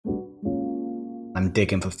I'm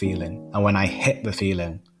digging for feeling. And when I hit the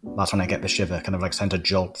feeling, that's when I get the shiver, kind of like sent a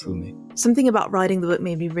jolt through me. Something about writing the book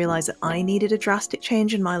made me realise that I needed a drastic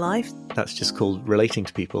change in my life. That's just called relating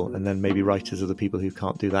to people, and then maybe writers are the people who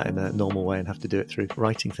can't do that in a normal way and have to do it through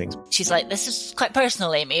writing things. She's like, this is quite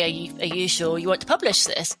personal, Amy. Are you sure you want to publish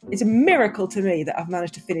this? It's a miracle to me that I've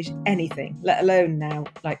managed to finish anything, let alone now,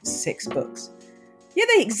 like 6 books. Yeah,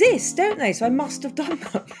 they exist, don't they? So I must have done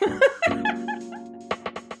them.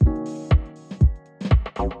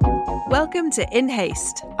 Welcome to In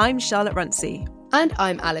Haste. I'm Charlotte Runcie. And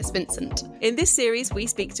I'm Alice Vincent. In this series, we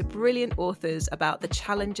speak to brilliant authors about the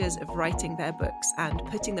challenges of writing their books and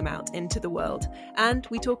putting them out into the world. And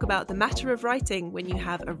we talk about the matter of writing when you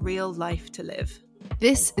have a real life to live.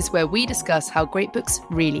 This is where we discuss how great books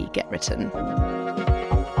really get written.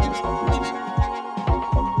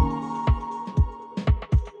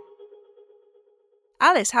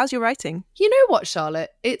 Alice, how's your writing? You know what,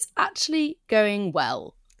 Charlotte? It's actually going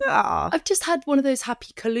well. Ah, I've just had one of those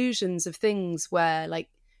happy collusions of things where, like,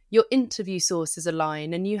 your interview sources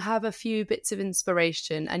align and you have a few bits of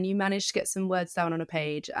inspiration and you manage to get some words down on a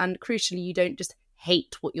page. And crucially, you don't just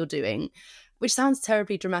hate what you're doing, which sounds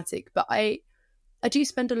terribly dramatic, but I do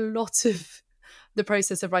spend a lot of the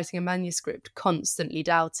process of writing a manuscript constantly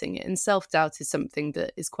doubting it. And self-doubt is something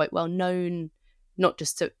that is quite well known, not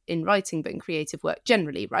just in writing, but in creative work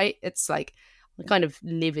generally, right? It's like I kind of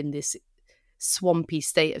live in this swampy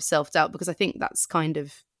state of self-doubt because I think that's kind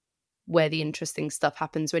of where the interesting stuff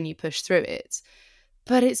happens when you push through it.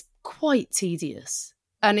 But it's quite tedious,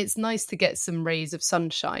 and it's nice to get some rays of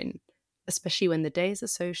sunshine, especially when the days are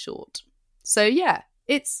so short. So yeah,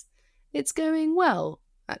 it's going well,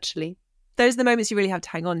 actually. those are the moments you really have to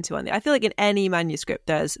hang on to, aren't they? I feel like in any manuscript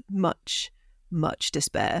there's much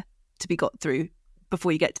despair to be got through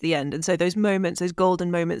before you get to the end. And so those moments, those golden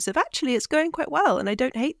moments of actually it's going quite well and I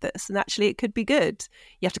don't hate this and actually it could be good,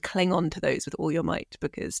 you have to cling on to those with all your might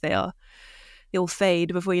because they'll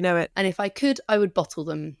fade before you know it. And if I could, I would bottle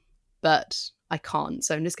them, but I can't.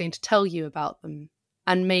 So I'm just going to tell you about them.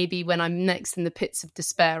 And maybe when I'm next in the pits of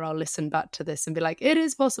despair, I'll listen back to this and be like, it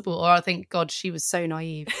is possible. Or I'll think, God, she was so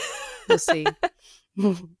naive. We'll see.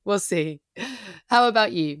 We'll see. How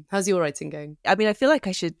about you? How's your writing going? I mean, I feel like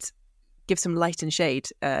I should give some light and shade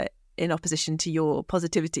in opposition to your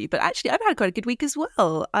positivity, but actually I've had quite a good week as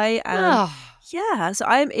well. So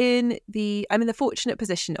I'm in the fortunate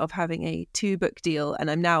position of having a 2-book deal, and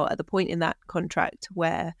I'm now at the point in that contract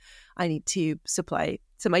where I need to supply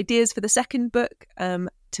some ideas for the second book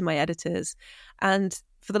to my editors. And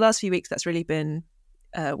for the last few weeks that's really been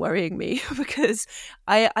worrying me because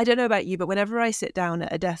I don't know about you, but whenever I sit down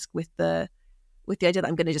at a desk with the idea that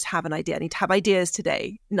I'm going to just have an idea, I need to have ideas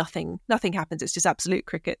today, nothing happens. It's just absolute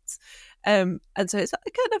crickets. And so it's a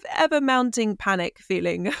kind of ever mounting panic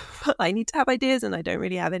feeling. I need to have ideas and I don't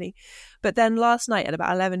really have any. But then last night at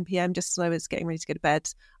about 11 p.m, just as I was getting ready to go to bed,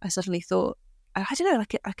 I suddenly thought, I don't know,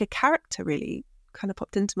 like a character really kind of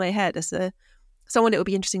popped into my head as someone it would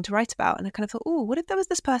be interesting to write about. And I kind of thought, oh, what if there was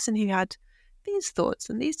this person who had these thoughts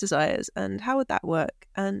and these desires, and how would that work?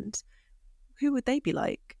 And who would they be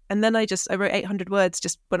like? And then I wrote 800 words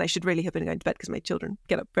just when I should really have been going to bed because my children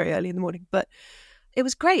get up very early in the morning. But it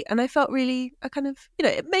was great. And I felt really,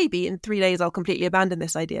 maybe in 3 days I'll completely abandon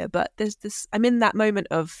this idea. But I'm in that moment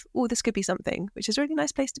of, oh, this could be something, which is a really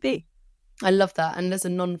nice place to be. I love that. And as a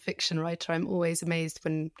non-fiction writer, I'm always amazed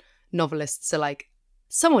when novelists are like,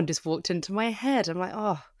 someone just walked into my head. I'm like,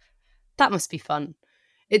 oh, that must be fun.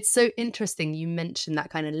 It's so interesting you mentioned that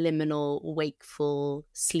kind of liminal, wakeful,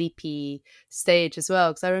 sleepy stage as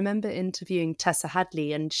well, because I remember interviewing Tessa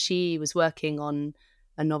Hadley and she was working on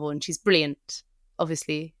a novel and she's brilliant.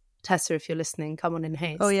 Obviously, Tessa, if you're listening, come on in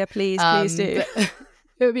haste. Oh yeah, please do. It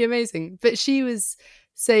would be amazing. But she was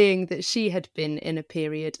saying that she had been in a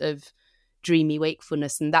period of dreamy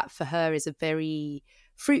wakefulness and that for her is a very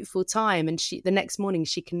fruitful time. And the next morning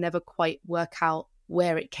she can never quite work out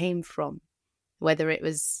where it came from. Whether it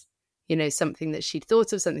was, something that she'd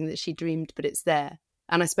thought of, something that she dreamed, but it's there.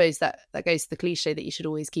 And I suppose that goes to the cliche that you should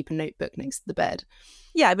always keep a notebook next to the bed.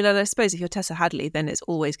 Yeah, I mean, and I suppose if you're Tessa Hadley, then it's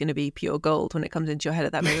always going to be pure gold when it comes into your head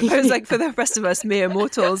at that moment. Whereas like for the rest of us mere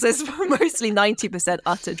mortals, it's mostly 90%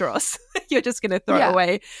 utter dross. You're just going to throw it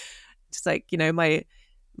away. Just like, my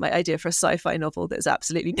idea for a sci-fi novel that's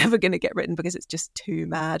absolutely never going to get written because it's just too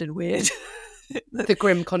mad and weird. The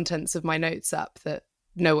grim contents of my notes app that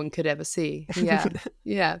no one could ever see.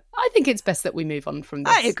 Yeah. I think it's best that we move on from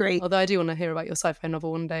this. I agree. Although I do want to hear about your sci-fi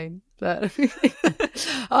novel one day. But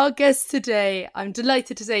our guest today, I'm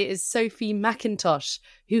delighted to say, is Sophie Mackintosh,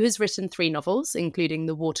 who has written 3 novels, including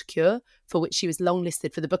The Water Cure, for which she was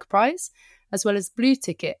longlisted for the Booker Prize, as well as Blue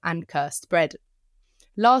Ticket and Cursed Bread.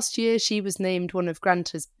 Last year, she was named one of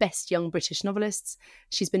Granta's best young British novelists.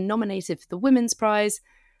 She's been nominated for the Women's Prize.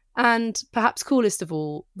 And perhaps coolest of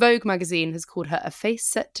all, Vogue magazine has called her a face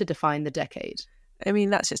set to define the decade. I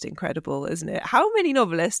mean, that's just incredible, isn't it? How many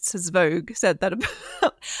novelists has Vogue said that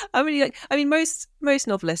about? Most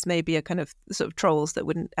novelists maybe are kind of sort of trolls that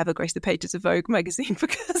wouldn't ever grace the pages of Vogue magazine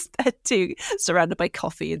because they're too surrounded by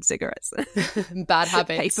coffee and cigarettes. Bad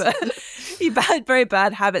habits. Paper. Very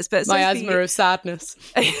bad habits. But Miasma of sadness.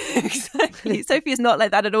 Exactly. Sophie is not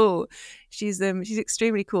like that at all. She's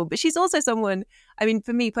extremely cool. But she's also someone, I mean,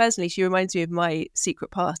 for me personally, she reminds me of my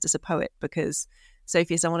secret past as a poet, because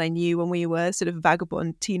Sophie is someone I knew when we were sort of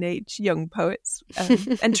vagabond teenage young poets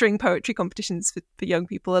entering poetry competitions for young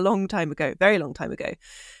people a long time ago, very long time ago.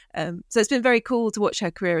 So it's been very cool to watch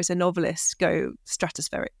her career as a novelist go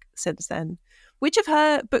stratospheric since then. Which of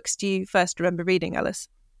her books do you first remember reading, Alice?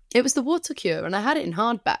 It was The Water Cure, and I had it in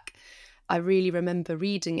hardback. I really remember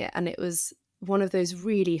reading it, and it was one of those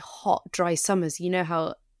really hot, dry summers. You know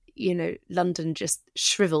how, London just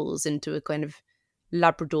shrivels into a kind of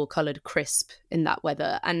Labrador-coloured crisp in that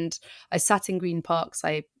weather. And I sat in Green Parks.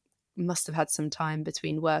 I must have had some time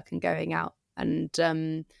between work and going out. And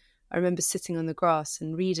I remember sitting on the grass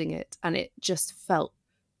and reading it, and it just felt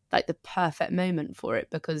like the perfect moment for it,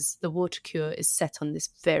 because The Water Cure is set on this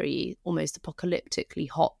very almost apocalyptically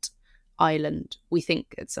hot island. We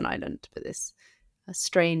think it's an island, but this a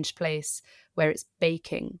strange place where it's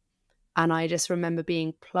baking. And I just remember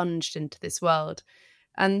being plunged into this world.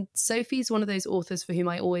 And Sophie's one of those authors for whom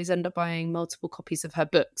I always end up buying multiple copies of her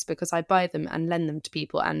books, because I buy them and lend them to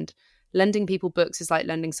people. And lending people books is like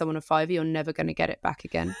lending someone a £5. You're never going to get it back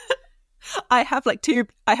again. I have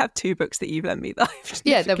two books that you've lent me that I've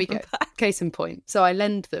yeah, there we go. Case in point. So I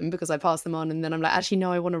lend them because I pass them on, and then I'm like, actually,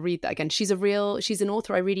 no, I want to read that again. She's an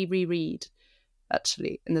author I really reread,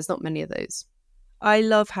 actually, and there's not many of those. I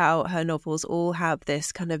love how her novels all have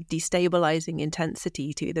this kind of destabilizing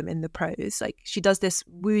intensity to them in the prose. Like, she does this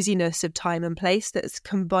wooziness of time and place that's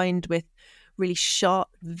combined with really sharp,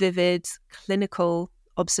 vivid, clinical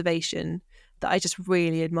observation that I just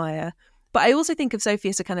really admire. But I also think of Sophie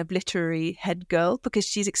as a kind of literary head girl, because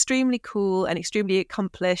she's extremely cool and extremely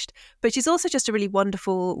accomplished, but she's also just a really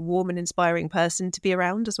wonderful, warm and inspiring person to be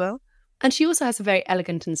around as well. And she also has a very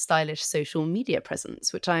elegant and stylish social media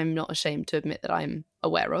presence, which I'm not ashamed to admit that I'm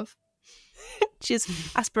aware of. She's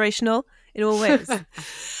aspirational in all ways.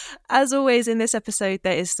 As always in this episode,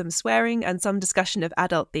 there is some swearing and some discussion of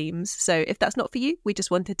adult themes. So if that's not for you, we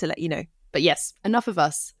just wanted to let you know. But yes, enough of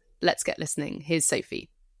us. Let's get listening. Here's Sophie.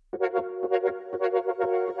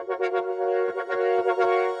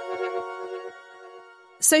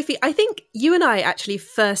 Sophie, I think you and I actually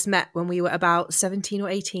first met when we were about 17 or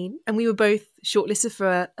 18, and we were both shortlisted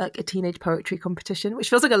for a teenage poetry competition, which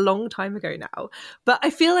feels like a long time ago now. But I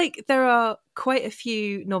feel like there are quite a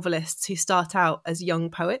few novelists who start out as young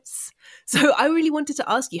poets. So I really wanted to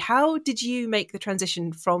ask you, how did you make the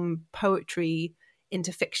transition from poetry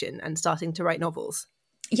into fiction and starting to write novels?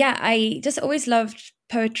 Yeah, I just always loved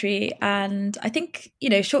poetry, and I think,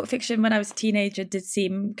 short fiction when I was a teenager did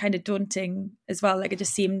seem kind of daunting as well. Like, it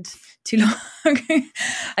just seemed too long. I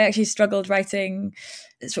actually struggled writing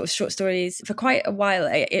sort of short stories for quite a while.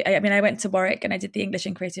 I went to Warwick and I did the English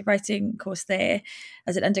and Creative Writing course there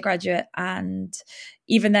as an undergraduate, and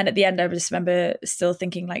even then at the end I just remember still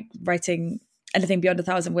thinking like writing anything beyond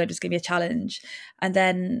 1,000 words was going to be a challenge. And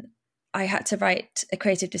then I had to write a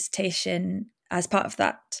creative dissertation as part of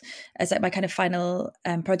that, as like my kind of final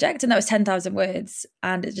project, and that was 10,000 words,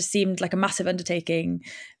 and it just seemed like a massive undertaking.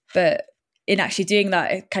 But in actually doing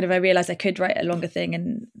that, I realized I could write a longer thing,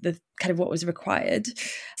 and the kind of what was required.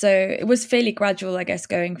 So it was fairly gradual, I guess,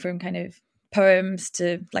 going from kind of poems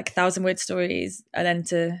to like 1,000-word stories, and then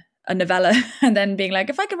to a novella, and then being like,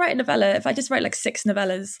 if I could write a novella, if I just write like 6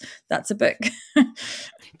 novellas, that's a book.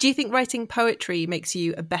 Do you think writing poetry makes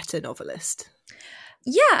you a better novelist?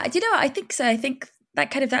 Yeah, I think so. I think that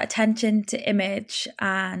kind of that attention to image,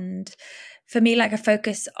 and for me, like a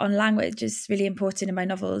focus on language is really important in my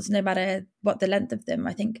novels, no matter what the length of them.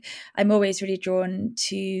 I think I'm always really drawn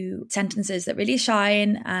to sentences that really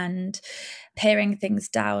shine and paring things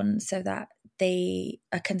down so that they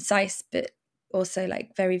are concise, but also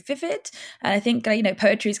like very vivid. And I think,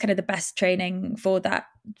 poetry is kind of the best training for that,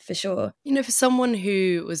 for sure. For someone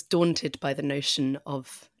who was daunted by the notion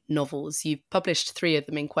of novels, you've published 3 of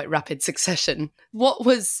them in quite rapid succession. What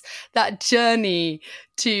was that journey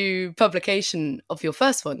to publication of your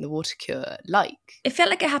first one, The Water Cure, like? It felt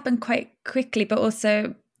like it happened quite quickly, but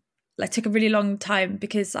also like took a really long time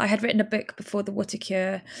because I had written a book before The Water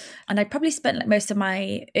Cure, and I probably spent like most of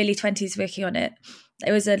my early 20s working on it.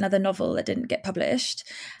 It was another novel that didn't get published.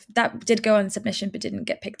 That did go on submission but didn't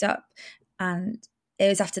get picked up. And it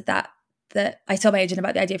was after that I told my agent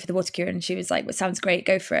about the idea for The Water Cure, and she was like, well, sounds great,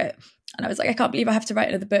 go for it. And I was like, I can't believe I have to write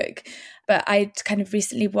another book. But I'd kind of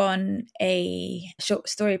recently won a short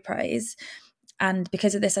story prize. And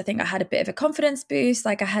because of this, I think I had a bit of a confidence boost.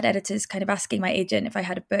 Like I had editors kind of asking my agent if I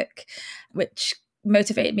had a book, which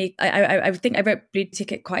motivated me. I think I wrote Blue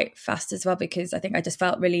Ticket quite fast as well, because I think I just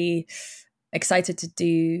felt really excited to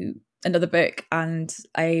do another book, and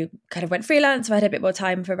I kind of went freelance, so I had a bit more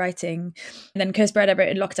time for writing. And then Curse Bread I wrote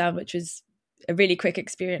in lockdown, which was a really quick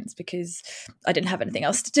experience because I didn't have anything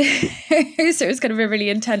else to do. So it was kind of a really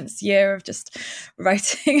intense year of just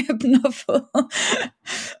writing a novel.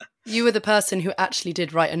 You were the person who actually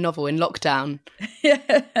did write a novel in lockdown.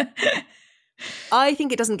 Yeah. I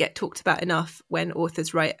think it doesn't get talked about enough when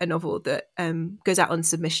authors write a novel that goes out on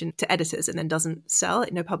submission to editors and then doesn't sell.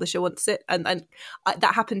 No publisher wants it. And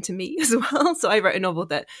that happened to me as well. So I wrote a novel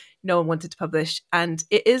that no one wanted to publish. And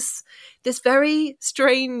it is this very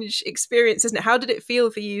strange experience, isn't it? How did it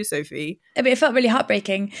feel for you, Sophie? I mean, it felt really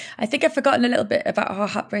heartbreaking. I think I've forgotten a little bit about how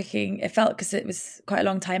heartbreaking it felt because it was quite a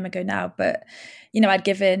long time ago now. But, you know, I'd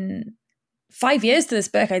given 5 years to this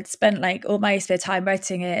book. I'd spent like all my spare time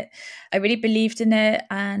writing it. I really believed in it,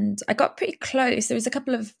 and I got pretty close. There was a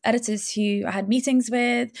couple of editors who I had meetings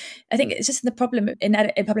with. I think it's just the problem in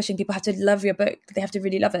publishing. People have to love your book. They have to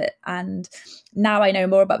really love it. And now I know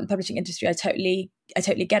more about the publishing industry. I totally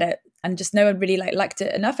get it. And just no one really liked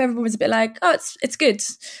it enough. Everyone was a bit like, oh, it's good.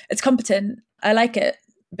 It's competent. I like it.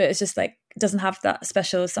 But it's just like, it doesn't have that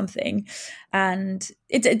special something. And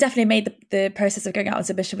it definitely made the process of going out on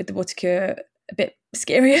submission with The Water Cure a bit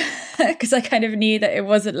scarier because I kind of knew that it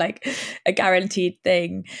wasn't like a guaranteed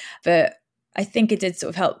thing. But I think it did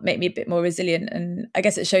sort of help make me a bit more resilient. And I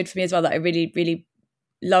guess it showed for me as well that I really, really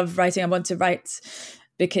love writing. I want to write,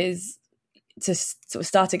 because to sort of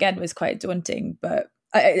start again was quite daunting. But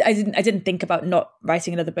I didn't think about not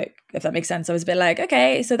writing another book, if that makes sense. I was a bit like,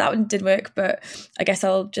 okay, so that one didn't work, but I guess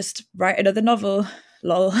I'll just write another novel.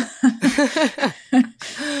 Lol.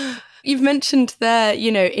 You've mentioned there,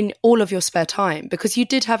 you know, in all of your spare time, because you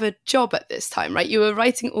did have a job at this time, right? You were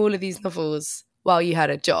writing all of these novels while you had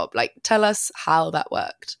a job. Like, tell us how that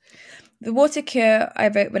worked. The Water Cure I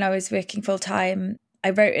wrote when I was working full time. I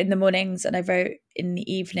wrote in the mornings and I wrote in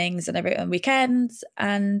the evenings and I wrote on weekends.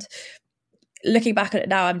 And looking back at it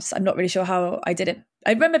now, I'm not really sure how I did it.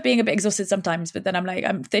 I remember being a bit exhausted sometimes, but then I'm like,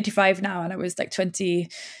 I'm 35 now and I was like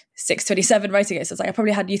 26, 27 writing it. So it's like I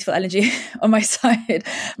probably had youthful energy on my side.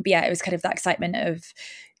 But yeah, it was kind of that excitement of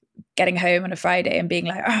getting home on a Friday and being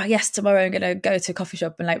like, oh yes, tomorrow I'm going to go to a coffee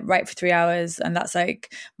shop and like write for 3 hours. And that's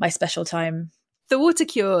like my special time. The Water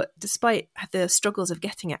Cure, despite the struggles of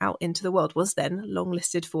getting it out into the world, was then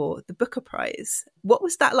longlisted for the Booker Prize. What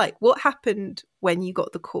was that like? What happened when you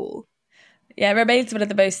got the call? Yeah, it remains one of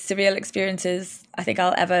the most surreal experiences I think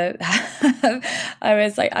I'll ever have. I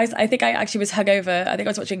was like, I think I actually was hungover. I think I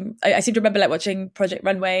was watching, I seem to remember like watching Project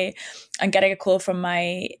Runway and getting a call from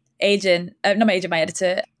my agent, not my agent, my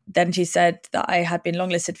editor. Then she said that I had been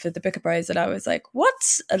longlisted for the Booker Prize, and I was like,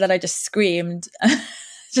 what? And then I just screamed,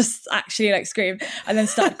 just actually like screamed, and then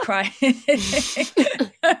started crying.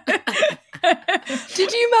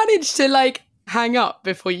 Did you manage to like hang up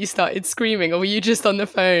before you started screaming, or were you just on the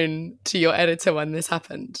phone to your editor when this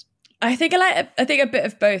happened? I think a bit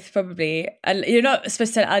of both probably. And you're not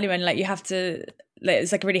supposed to tell anyone, like you have to, like,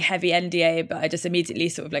 it's like a really heavy NDA, but I just immediately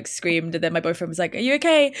sort of like screamed, and then my boyfriend was like, are you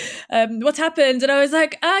okay? What's happened? And I was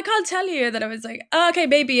like, I can't tell you. And then I was like, oh, okay,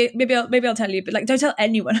 maybe I'll tell you, but like don't tell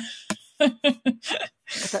anyone.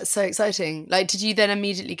 That's so exciting. Like, did you then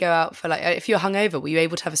immediately go out for like, if you're hungover, were you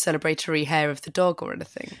able to have a celebratory hair of the dog or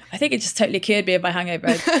anything? I think it just totally cured me of my hangover.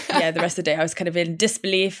 Yeah, the rest of the day I was kind of in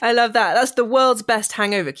disbelief. I love that. That's the world's best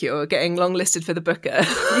hangover cure, getting longlisted for the Booker.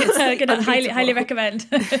 Yes, I'm going to highly recommend.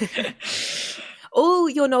 All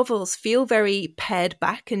your novels feel very pared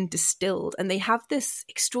back and distilled, and they have this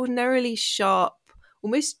extraordinarily sharp,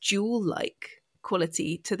 almost jewel-like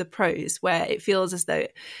quality to the prose, where it feels as though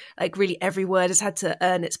like really every word has had to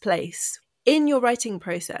earn its place. In your writing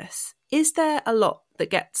process, is there a lot that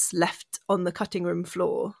gets left on the cutting room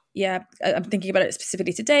floor? Yeah, I'm thinking about it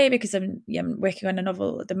specifically today because I'm working on a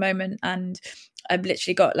novel at the moment, and I've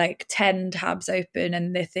literally got like 10 tabs open,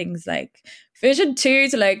 and they're things like version 2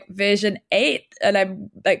 to like version 8, and I'm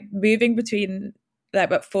like moving between like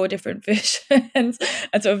about 4 different versions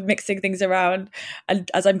and sort of mixing things around. And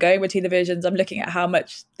as I'm going between the versions, I'm looking at how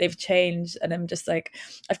much they've changed, and I'm just like,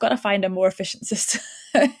 I've got to find a more efficient system.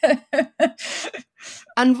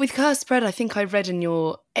 And with Cursed Bread, I think I read in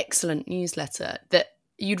your excellent newsletter that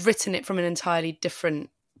you'd written it from an entirely different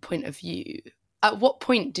point of view. At what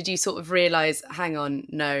point did you sort of realise, hang on,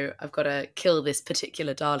 no, I've got to kill this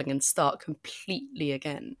particular darling and start completely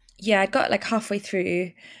again? Yeah, I got like halfway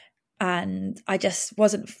through and I just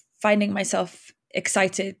wasn't finding myself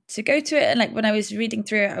excited to go to it. And like when I was reading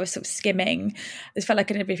through it, I was sort of skimming. It felt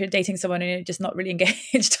like if you're dating someone and you're just not really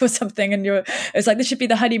engaged or something, and it's like, this should be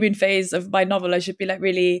the honeymoon phase of my novel. I should be like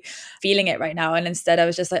really feeling it right now. And instead I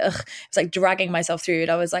was just like, ugh, it's like dragging myself through it.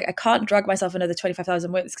 I was like, I can't drag myself another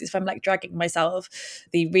 25,000 words, because if I'm like dragging myself,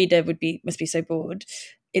 the reader must be so bored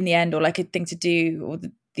in the end. All I could think to do, or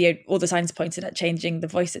all the signs pointed at changing the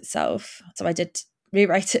voice itself. So I did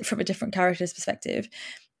rewrite it from a different character's perspective.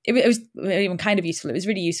 It was even kind of useful. It was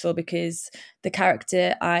really useful because the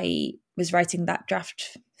character I was writing that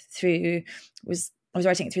draft through I was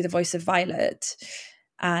writing it through the voice of Violet,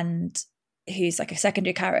 and who's like a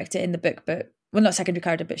secondary character in the book, but well, not secondary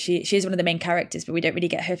character, but she is one of the main characters, but we don't really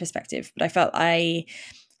get her perspective. But I felt I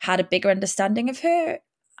had a bigger understanding of her,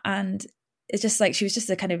 and it's just like she was just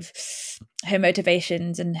a kind of, her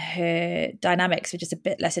motivations and her dynamics were just a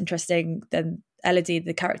bit less interesting than Elodie,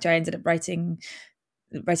 the character I ended up writing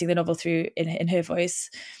the novel through in her voice.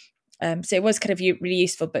 So it was kind of really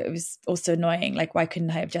useful, but it was also annoying. Like, why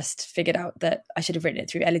couldn't I have just figured out that I should have written it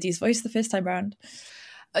through Elodie's voice the first time around?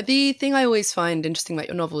 The thing I always find interesting about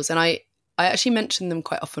your novels, and I actually mention them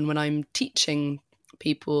quite often when I'm teaching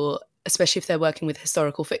people, especially if they're working with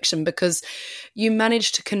historical fiction, because you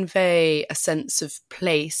manage to convey a sense of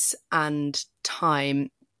place and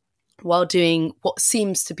time while doing what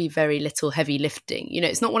seems to be very little heavy lifting. You know,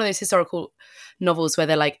 it's not one of those historical novels where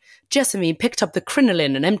they're like, Jessamine picked up the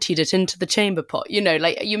crinoline and emptied it into the chamber pot. You know,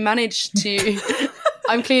 like you manage to...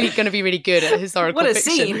 I'm clearly going to be really good at historical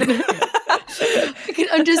fiction. What a scene.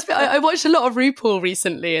 I watched a lot of RuPaul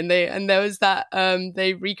recently, and there was that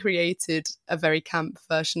they recreated a very camp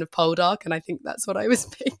version of Poldark, and I think that's what I was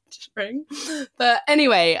picturing. But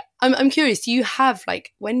anyway, I'm curious, do you have,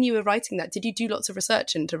 like, when you were writing that, did you do lots of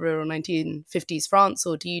research into rural 1950s France,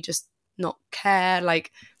 or do you just not care?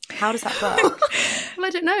 Like, how does that work? Well, I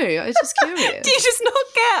don't know. I was just curious. Do you just not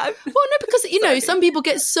care? Well, no, because, you know, some people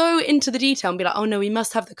get so into the detail and be like, oh, no, we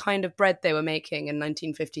must have the kind of bread they were making in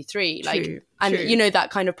 1953. True. You know,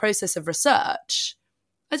 that kind of process of research.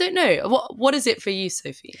 I don't know. What is it for you,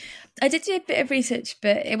 Sophie? I did do a bit of research,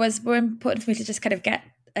 but it was more important for me to just kind of get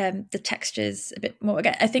the textures a bit more.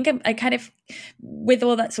 Again, I think I kind of, with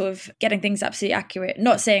all that sort of getting things absolutely accurate,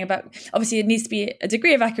 not saying about, obviously it needs to be a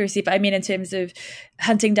degree of accuracy, but I mean in terms of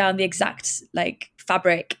hunting down the exact like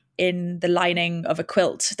fabric in the lining of a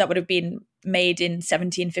quilt that would have been made in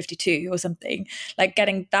 1752 or something, like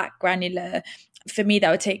getting that granular, for me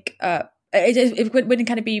that would take it wouldn't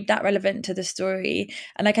kind of be that relevant to the story.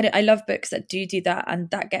 And I love books that do that, and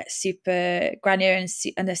that gets super granular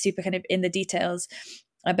and they're super kind of in the details.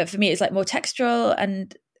 But for me, it's like more textural,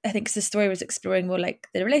 and I think the story was exploring more like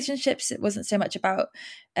the relationships. It wasn't so much about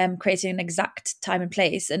creating an exact time and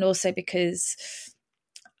place. And also because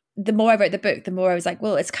the more I wrote the book, the more I was like,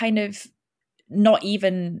 well, it's kind of not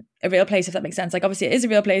even a real place, if that makes sense. Like, obviously it is a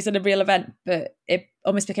real place and a real event, but it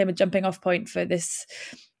almost became a jumping off point for this,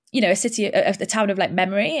 you know, a town of like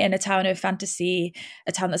memory and a town of fantasy,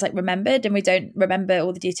 a town that's like remembered, and we don't remember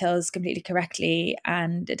all the details completely correctly,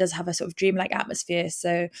 and it does have a sort of dreamlike atmosphere.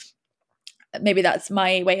 So maybe that's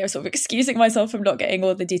my way of sort of excusing myself from not getting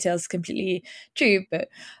all the details completely true. But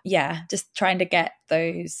yeah, just trying to get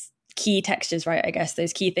those key textures right, I guess,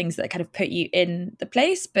 those key things that kind of put you in the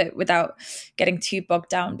place, but without getting too bogged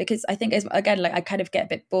down. Because I think, again, like I kind of get a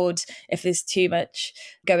bit bored if there's too much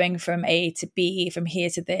going from A to B, from here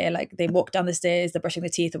to there, like they walk down the stairs, they're brushing their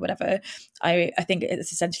teeth or whatever. I think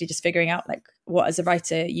it's essentially just figuring out like what as a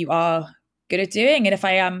writer you are good at doing. And if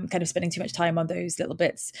I am kind of spending too much time on those little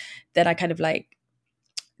bits, then I kind of like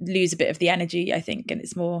lose a bit of the energy, I think, and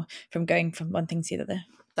it's more from going from one thing to the other.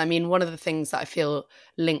 I mean, one of the things that I feel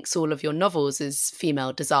links all of your novels is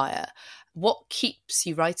female desire. What keeps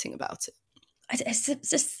you writing about it? It's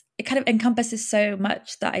just, it kind of encompasses so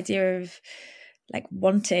much, that idea of like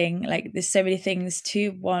wanting, like there's so many things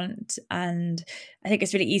to want. And I think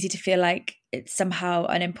it's really easy to feel like it's somehow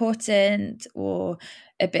unimportant or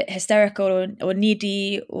a bit hysterical or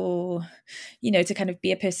needy, or, you know, to kind of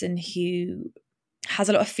be a person who has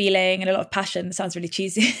a lot of feeling and a lot of passion. It sounds really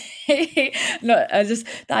cheesy. Just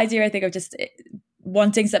the idea, I think, of just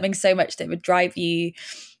wanting something so much that would drive you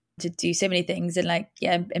to do so many things. And like,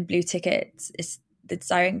 yeah, in Blue Ticket, it's the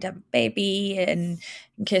desiring to have a baby, and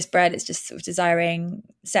in Kiss Bread, it's just sort of desiring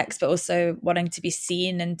sex, but also wanting to be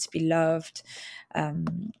seen and to be loved. I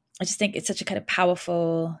just think it's such a kind of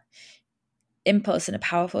powerful impulse and a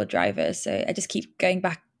powerful driver. So I just keep going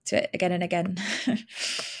back to it again and again.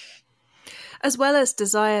 As well as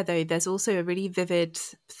desire, though, there's also a really vivid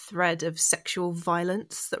thread of sexual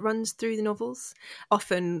violence that runs through the novels,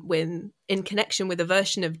 often when in connection with a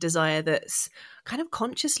version of desire that's kind of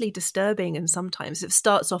consciously disturbing, and sometimes it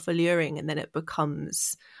starts off alluring and then it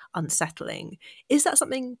becomes unsettling. Is that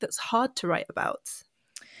something that's hard to write about?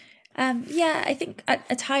 Yeah, I think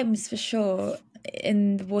at times, for sure,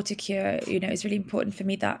 in The Water Cure, it's really important for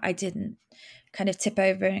me that I didn't kind of tip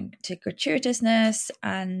over into gratuitousness,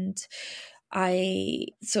 and I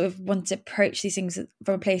sort of want to approach these things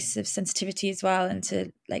from a place of sensitivity as well, and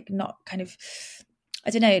to like not kind of, I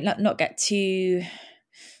don't know, not get too,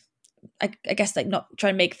 I guess, like not try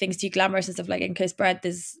and make things too glamorous and stuff. Like in Coast Bread,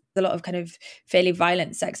 there's a lot of kind of fairly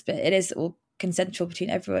violent sex, but it is all consensual between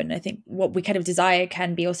everyone. I think what we kind of desire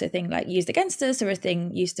can be also a thing like used against us, or a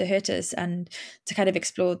thing used to hurt us, and to kind of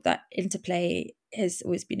explore that interplay has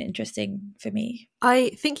always been interesting for me. I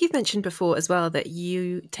think you've mentioned before as well that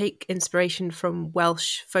you take inspiration from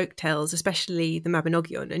Welsh folk tales, especially the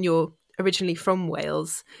Mabinogion, and you're originally from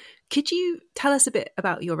Wales. Could you tell us a bit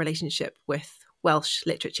about your relationship with Welsh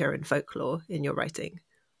literature and folklore in your writing?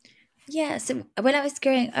 Yeah, so when I was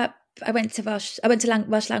growing up, I went to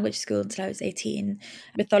Welsh language school until I was 18.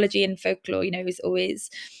 Mythology and folklore, was always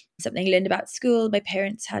something I learned about at school. My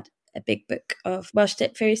parents had a big book of Welsh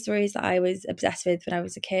fairy stories that I was obsessed with when I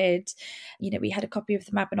was a kid. We had a copy of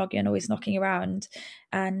the Mabinogion always knocking around.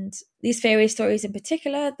 And these fairy stories in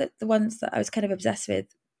particular, the ones that I was kind of obsessed with,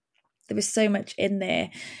 there was so much in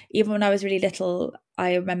there. Even when I was really little,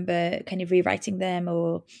 I remember kind of rewriting them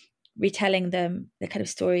or retelling them, the kind of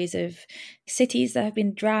stories of cities that have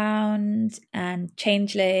been drowned and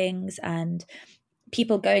changelings and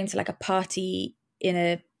people going to like a party in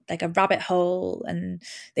a rabbit hole, and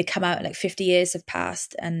they come out and like 50 years have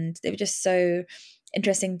passed, and they were just so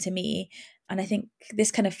interesting to me. And I think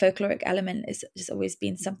this kind of folkloric element is just always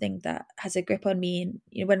been something that has a grip on me.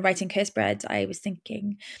 And when writing Curse Bread, I was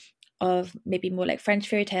thinking of maybe more like French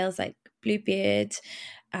fairy tales like Bluebeard,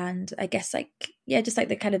 and I guess just like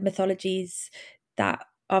the kind of mythologies that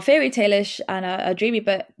are fairy tale-ish and are dreamy,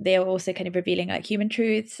 but they are also kind of revealing like human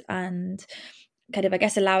truths, and kind of, I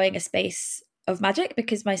guess, allowing a space of magic,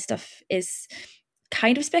 because my stuff is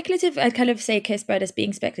kind of speculative. I kind of say Curse Bread as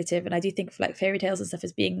being speculative, and I do think of like fairy tales and stuff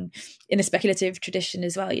as being in a speculative tradition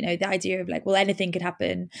as well. The idea of like, well, anything could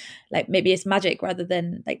happen, like maybe it's magic rather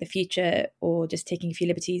than like the future or just taking a few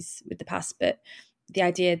liberties with the past, but the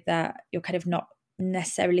idea that you're kind of not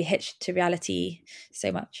necessarily hitched to reality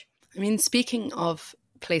so much. I mean, speaking of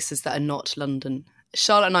places that are not London,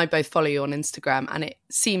 Charlotte and I both follow you on Instagram, and it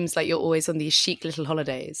seems like you're always on these chic little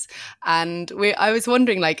holidays. And I was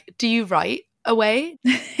wondering, like, do you write away?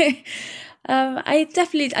 I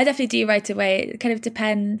definitely do write away. It kind of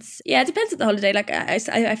depends. Yeah, it depends on the holiday. Like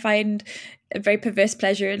I find a very perverse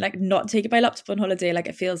pleasure in like not taking my laptop on holiday. Like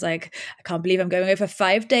it feels like I can't believe I'm going away for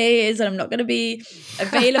 5 days and I'm not going to be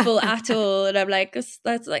available at all. And I'm like,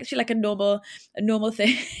 that's actually like a normal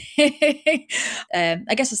thing.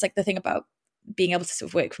 I guess it's like the thing about being able to sort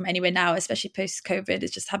of work from anywhere now, especially post-COVID,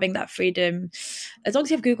 is just having that freedom. As long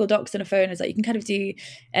as you have Google Docs and a phone, is that you can kind of do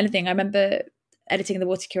anything. I remember editing The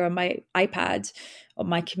Water Cure on my iPad on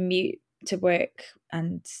my commute to work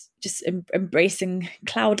and just embracing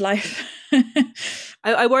cloud life.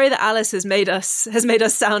 I worry that Alice has made us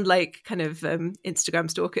sound like kind of Instagram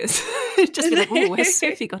stalkers. Just be like, oh, where's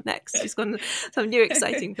Sophie gone next? She's gone some new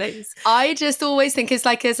exciting place. I just always think it's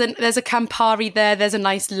like there's a Campari there, there's a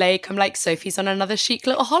nice lake. I'm like, Sophie's on another chic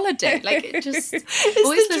little holiday. Like it just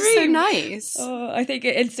always looks so nice. Oh, I think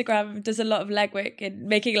Instagram does a lot of legwork in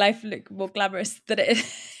making life look more glamorous than it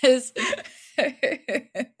is.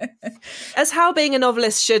 As how being a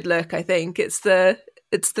novelist should look, I think it's the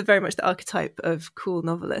very much the archetype of cool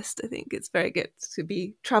novelist. I think it's very good to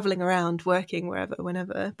be traveling around, working wherever,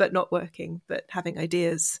 whenever, but not working, but having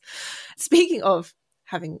ideas. Speaking of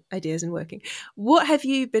having ideas and working, what have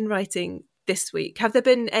you been writing this week? Have there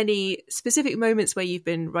been any specific moments where you've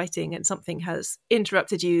been writing and something has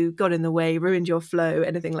interrupted you, got in the way, ruined your flow,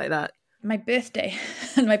 anything like that? My birthday.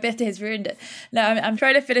 My birthday has ruined it. No, I'm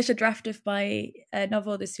trying to finish a draft of my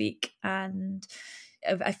novel this week, and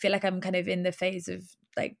I feel like I'm kind of in the phase of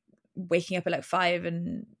like waking up at like 5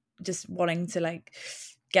 and just wanting to like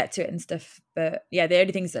get to it and stuff. But yeah, the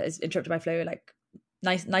only things that has interrupted my flow are like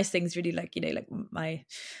nice things really, like, you know, like my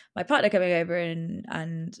partner coming over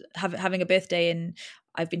and having a birthday, and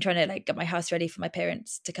I've been trying to like get my house ready for my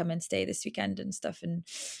parents to come and stay this weekend and stuff, and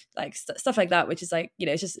like stuff like that, which is like, you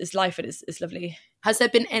know, it's life, and it's lovely. Has there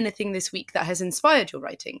been anything this week that has inspired your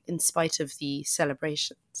writing in spite of the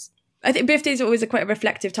celebrations? I think birthdays are always quite a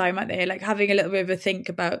reflective time, aren't they? Like having a little bit of a think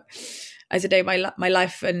about, I don't know, my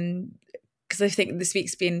life, and because I think this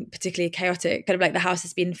week's been particularly chaotic, kind of like the house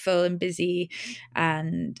has been full and busy,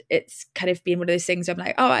 and it's kind of been one of those things where I'm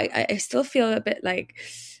like, oh, I still feel a bit like,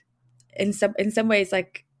 in some ways,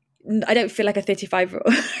 like I don't feel like a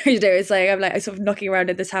 35-year-old. You know, it's like I'm sort of knocking around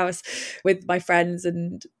in this house with my friends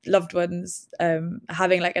and loved ones,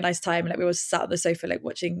 having like a nice time. Like we all sat on the sofa, like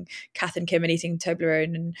watching Kath and Kim and eating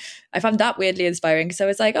Toblerone, and I found that weirdly inspiring. So I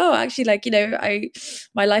was like, oh, actually, like, you know,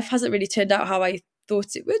 my life hasn't really turned out how I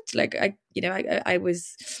thought it would. Like I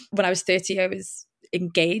was, when I was 30, I was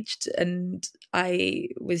engaged, and I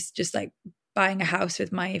was just like buying a house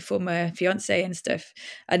with my former fiance and stuff,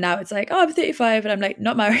 and now it's like, oh, I'm 35 and I'm like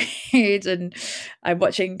not married, and I'm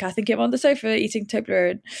watching Kath and Kim on the sofa eating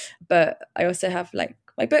Toblerone. But I also have like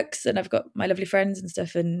my books, and I've got my lovely friends and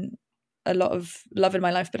stuff, and a lot of love in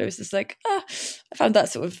my life. But it was just like, I found that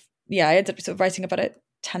sort of, I ended up sort of writing about it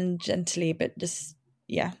tangentially, but just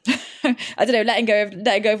I don't know, letting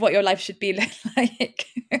go of what your life should be like.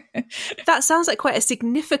 That sounds like quite a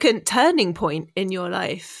significant turning point in your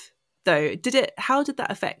life, though. How did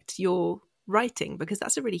that affect your writing? Because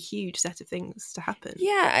that's a really huge set of things to happen.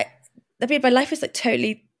 I mean, my life has like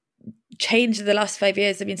totally changed in the last 5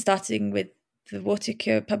 years. I mean, starting with the Water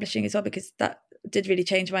Cure publishing as well, because that did really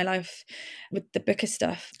change my life with the Booker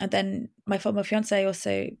stuff. And then my former fiance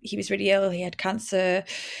also, he was really ill, he had cancer,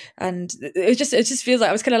 and it just feels like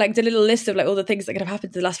I was kind of like did a little list of like all the things that could have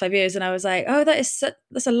happened in the last 5 years, and I was like, oh, that's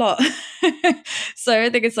a lot. So I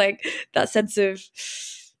think it's like that sense of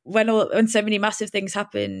when so many massive things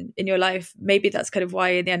happen in your life, maybe that's kind of why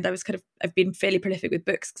in the end I've been fairly prolific with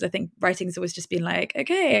books, because I think writing's always just been like,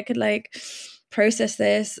 okay, I could like process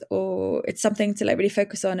this, or it's something to like really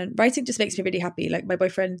focus on, and writing just makes me really happy. Like my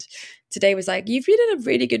boyfriend today was like, you've been in a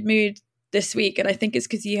really good mood this week, and I think it's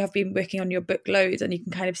because you have been working on your book loads, and you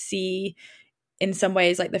can kind of see in some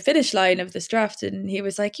ways like the finish line of this draft. And he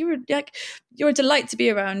was like, you're a delight to be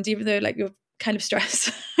around, even though like you're kind of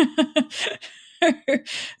stressed. And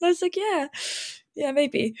I was like, yeah,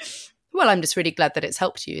 maybe. Well, I'm just really glad that it's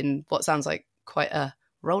helped you in what sounds like quite a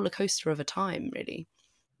roller coaster of a time, really.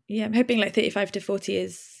 Yeah, I'm hoping like 35 to 40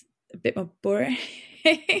 is a bit more boring.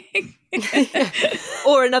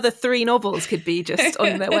 Or another 3 novels could be just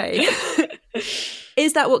on their way.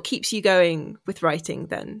 Is that what keeps you going with writing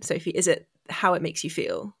then, Sophie? Is it how it makes you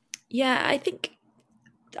feel? Yeah, I think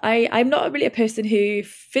I'm not really a person who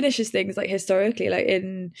finishes things like historically. Like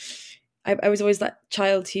I was always that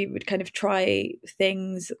child who would kind of try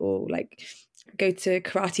things, or like go to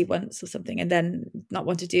karate once or something and then not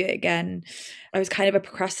want to do it again. I was kind of a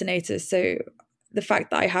procrastinator, so the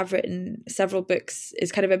fact that I have written several books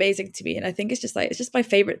is kind of amazing to me, and I think it's just my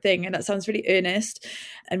favorite thing. And that sounds really earnest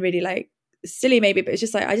and really like silly maybe, but it's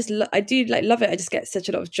just like I do like love it. I just get such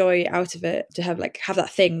a lot of joy out of it, to have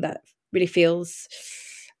that thing that really feels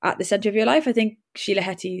at the center of your life. I think Sheila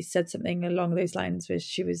Hetty said something along those lines, where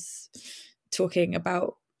she was talking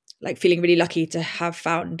about like feeling really lucky to have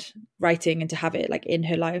found writing and to have it like in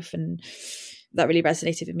her life, and that really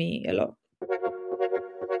resonated with me a lot.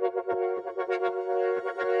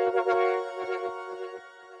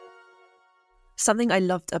 Something I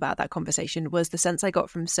loved about that conversation was the sense I got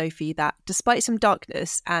from Sophie that despite some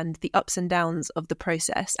darkness and the ups and downs of the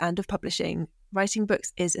process and of publishing, writing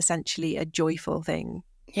books is essentially a joyful thing.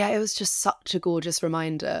 Yeah, it was just such a gorgeous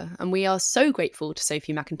reminder, and we are so grateful to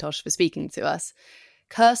Sophie Mackintosh for speaking to us.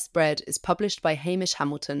 Cursed Bread is published by Hamish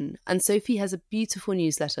Hamilton, and Sophie has a beautiful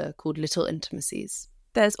newsletter called Little Intimacies.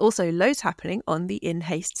 There's also loads happening on the In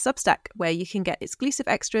Haste Substack, where you can get exclusive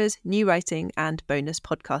extras, new writing, and bonus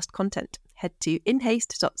podcast content. Head to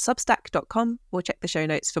inhaste.substack.com or check the show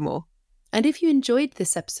notes for more. And if you enjoyed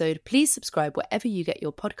this episode, please subscribe wherever you get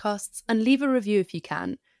your podcasts and leave a review if you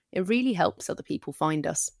can. It really helps other people find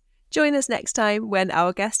us. Join us next time when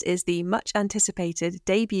our guest is the much anticipated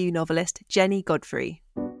debut novelist Jenny Godfrey.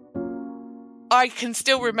 I can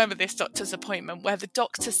still remember this doctor's appointment where the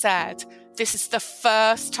doctor said, this is the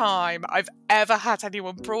first time I've ever had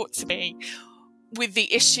anyone brought to me with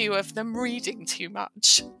the issue of them reading too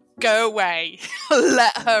much. Go away.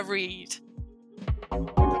 Let her read.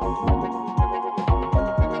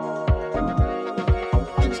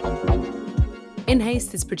 In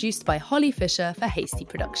Haste is produced by Holly Fisher for Hasty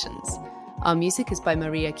Productions. Our music is by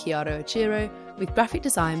Maria Chiara Ochiro, with graphic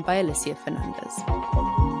design by Alicia Fernandez.